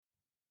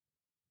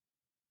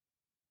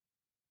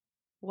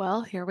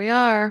Well, here we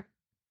are.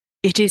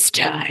 It is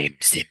time,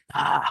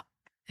 Simba.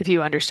 If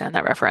you understand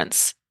that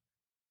reference,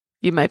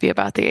 you might be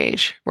about the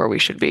age where we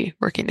should be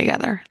working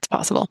together. It's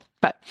possible.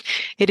 But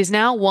it is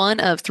now one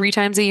of 3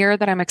 times a year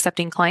that I'm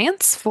accepting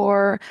clients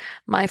for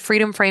my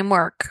Freedom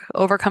Framework,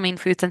 overcoming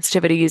food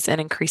sensitivities and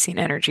increasing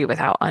energy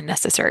without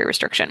unnecessary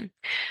restriction.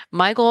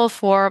 My goal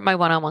for my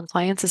one-on-one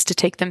clients is to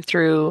take them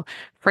through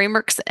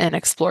frameworks and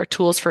explore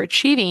tools for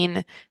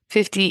achieving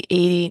 50,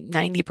 80,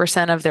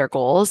 90% of their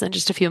goals in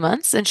just a few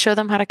months and show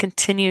them how to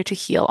continue to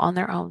heal on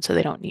their own so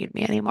they don't need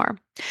me anymore.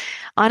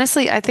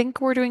 Honestly, I think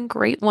we're doing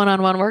great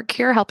one-on-one work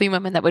here, helping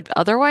women that would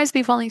otherwise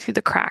be falling through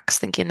the cracks,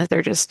 thinking that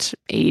they're just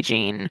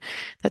aging,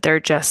 that they're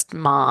just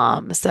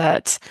moms,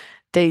 that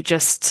they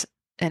just,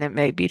 and it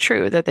may be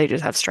true that they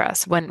just have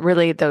stress, when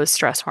really those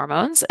stress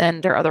hormones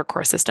and their other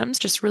core systems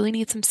just really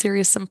need some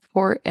serious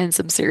support and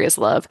some serious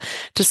love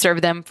to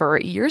serve them for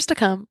years to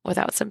come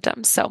without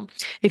symptoms. So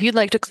if you'd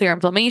like to clear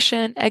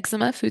inflammation,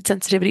 eczema, food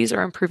sensitivities,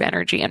 or improve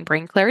energy and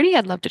brain clarity,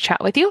 I'd love to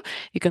chat with you.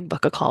 You can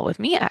book a call with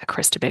me at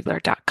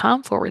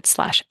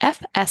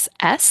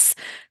KristaBigler.com/FSS,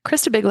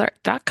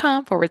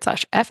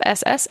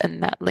 KristaBigler.com/FSS,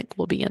 and that link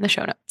will be in the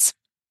show notes.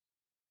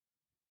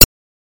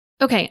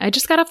 Okay, I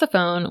just got off the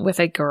phone with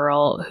a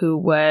girl who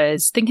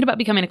was thinking about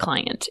becoming a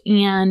client,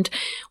 and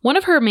one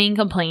of her main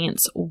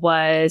complaints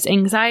was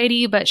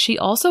anxiety, but she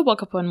also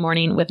woke up one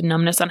morning with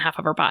numbness on half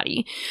of her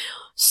body.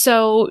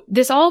 So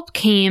this all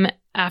came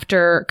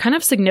after kind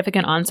of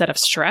significant onset of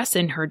stress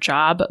in her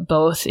job,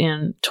 both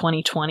in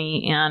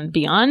 2020 and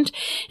beyond.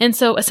 And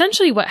so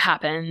essentially what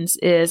happens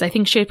is I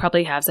think she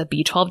probably has a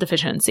B12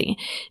 deficiency.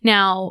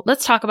 Now,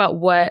 let's talk about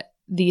what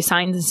the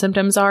signs and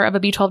symptoms are of a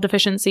B12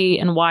 deficiency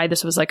and why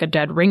this was like a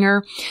dead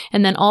ringer.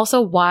 And then also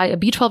why a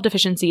B12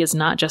 deficiency is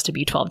not just a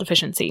B12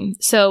 deficiency.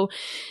 So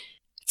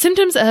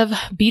symptoms of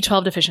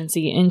B12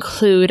 deficiency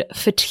include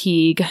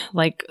fatigue,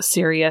 like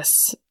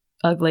serious,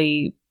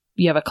 ugly,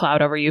 you have a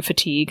cloud over you,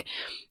 fatigue.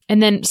 And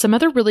then some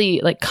other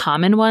really like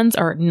common ones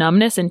are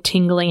numbness and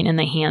tingling in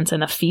the hands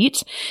and the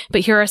feet.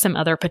 But here are some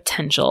other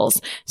potentials.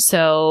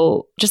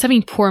 So just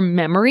having poor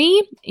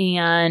memory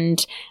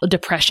and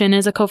depression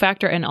is a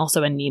cofactor, and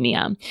also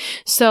anemia.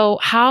 So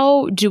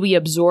how do we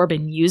absorb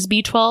and use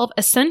B12?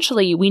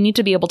 Essentially, we need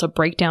to be able to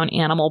break down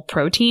animal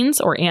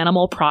proteins or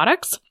animal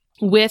products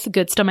with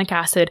good stomach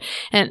acid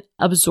and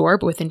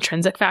absorb with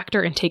intrinsic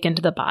factor and take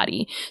into the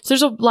body. So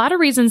there's a lot of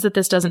reasons that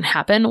this doesn't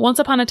happen. Once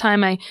upon a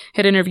time, I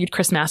had interviewed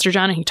Chris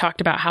Masterjohn, and he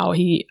talked about how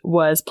he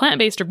was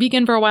plant-based or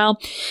vegan for a while.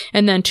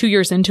 And then 2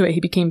 years into it,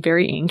 he became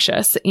very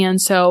anxious. And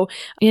so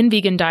in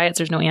vegan diets,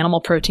 there's no animal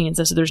proteins.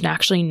 And so there's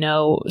actually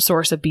no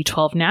source of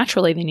B12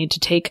 naturally. They need to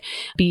take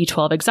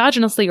B12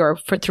 exogenously or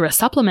through a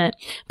supplement.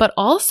 But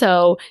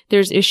also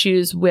there's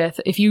issues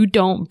with if you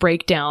don't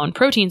break down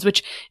proteins,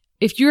 which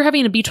if you're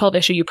having a B12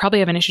 issue, you probably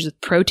have an issues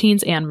with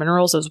proteins and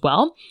minerals as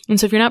well. And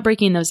so if you're not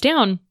breaking those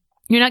down,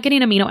 you're not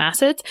getting amino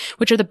acids,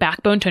 which are the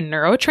backbone to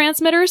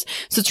neurotransmitters.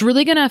 So it's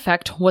really going to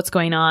affect what's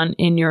going on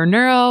in your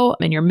neuro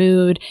and your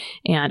mood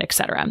and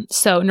etc.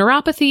 So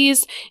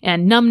neuropathies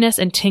and numbness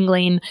and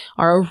tingling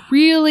are a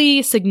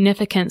really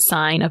significant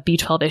sign of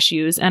B12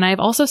 issues. And I've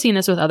also seen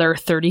this with other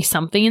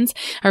 30-somethings.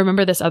 I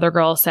remember this other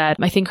girl said,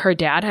 I think her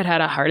dad had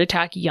a heart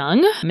attack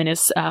young, in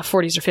his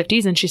 40s or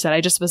 50s. And she said,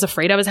 I just was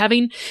afraid I was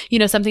having,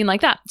 something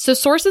like that. So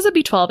sources of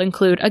B12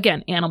 include,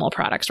 again, animal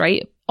products,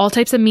 right? All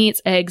types of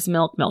meats, eggs,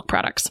 milk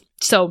products.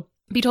 So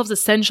B12 is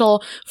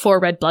essential for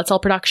red blood cell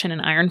production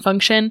and iron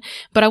function,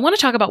 but I want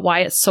to talk about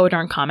why it's so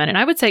darn common. And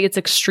I would say it's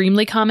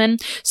extremely common.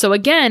 So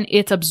again,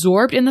 it's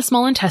absorbed in the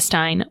small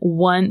intestine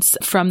once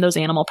from those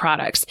animal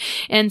products.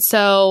 And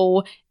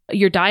so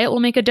your diet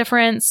will make a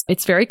difference.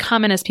 It's very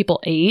common as people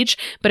age.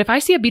 But if I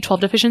see a B12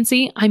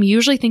 deficiency, I'm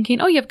usually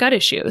thinking, oh, you have gut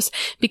issues.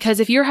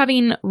 Because if you're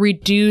having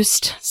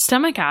reduced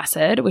stomach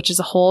acid, which is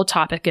a whole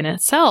topic in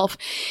itself,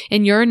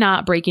 and you're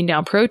not breaking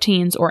down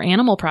proteins or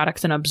animal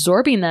products and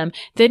absorbing them,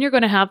 then you're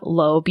going to have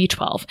low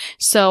B12.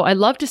 So I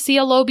love to see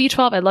a low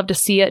B12. I love to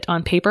see it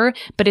on paper,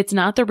 but it's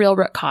not the real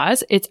root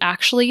cause. It's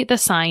actually the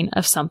sign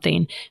of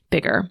something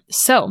bigger.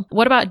 So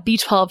what about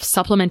B12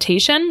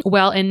 supplementation?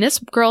 Well, in this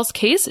girl's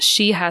case,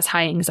 she has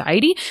high anxiety.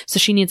 So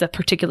she needs a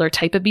particular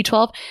type of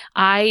B12.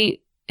 I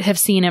have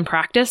seen in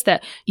practice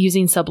that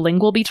using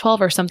sublingual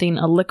B12 or something,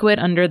 a liquid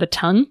under the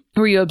tongue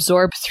where you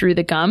absorb through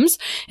the gums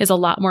is a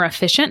lot more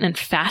efficient and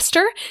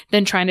faster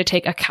than trying to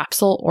take a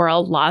capsule or a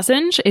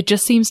lozenge. It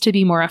just seems to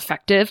be more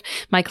effective,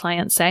 my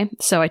clients say.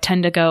 So I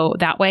tend to go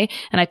that way,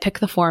 and I pick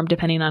the form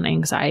depending on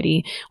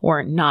anxiety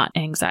or not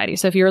anxiety.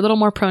 So if you're a little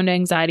more prone to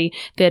anxiety,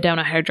 the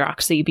Adona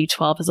hydroxy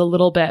B12 is a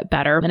little bit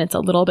better, and it's a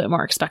little bit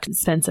more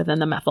expensive than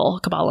the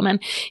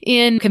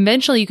methylcobalamin.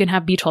 Conventionally, you can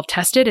have B12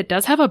 tested. It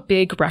does have a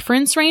big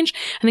reference range.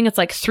 I think it's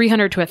like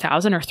 300 to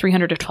 1,000 or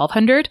 300 to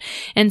 1,200.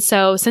 And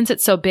so since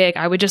it's so big,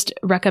 I would just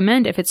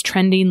recommend if it's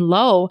trending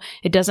low,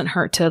 it doesn't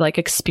hurt to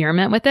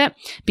experiment with it.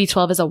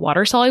 B12 is a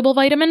water soluble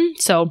vitamin,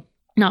 so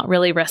not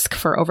really risk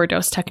for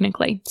overdose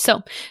technically.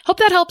 So hope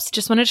that helps.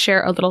 Just wanted to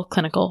share a little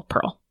clinical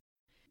pearl.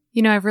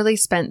 You know, I've really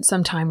spent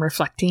some time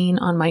reflecting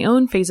on my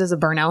own phases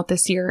of burnout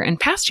this year and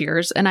past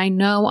years, and I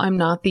know I'm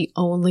not the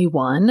only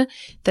one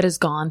that has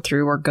gone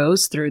through or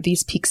goes through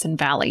these peaks and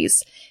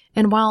valleys.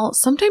 And while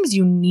sometimes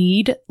you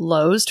need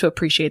lows to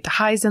appreciate the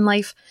highs in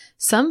life,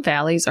 some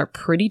valleys are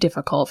pretty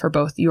difficult for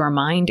both your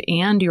mind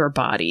and your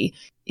body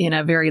in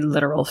a very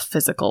literal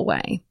physical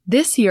way.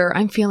 This year,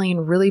 I'm feeling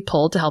really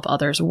pulled to help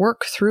others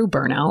work through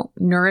burnout,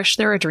 nourish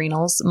their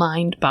adrenals,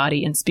 mind,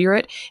 body, and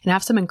spirit, and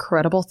have some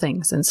incredible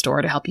things in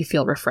store to help you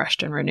feel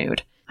refreshed and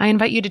renewed. I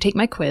invite you to take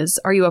my quiz,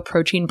 Are You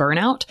Approaching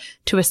Burnout?,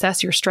 to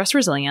assess your stress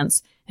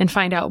resilience and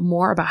find out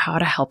more about how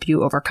to help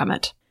you overcome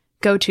it.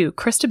 Go to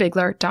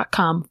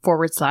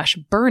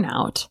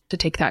kristabigler.com/burnout to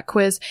take that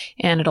quiz,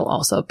 and it'll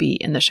also be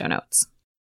in the show notes.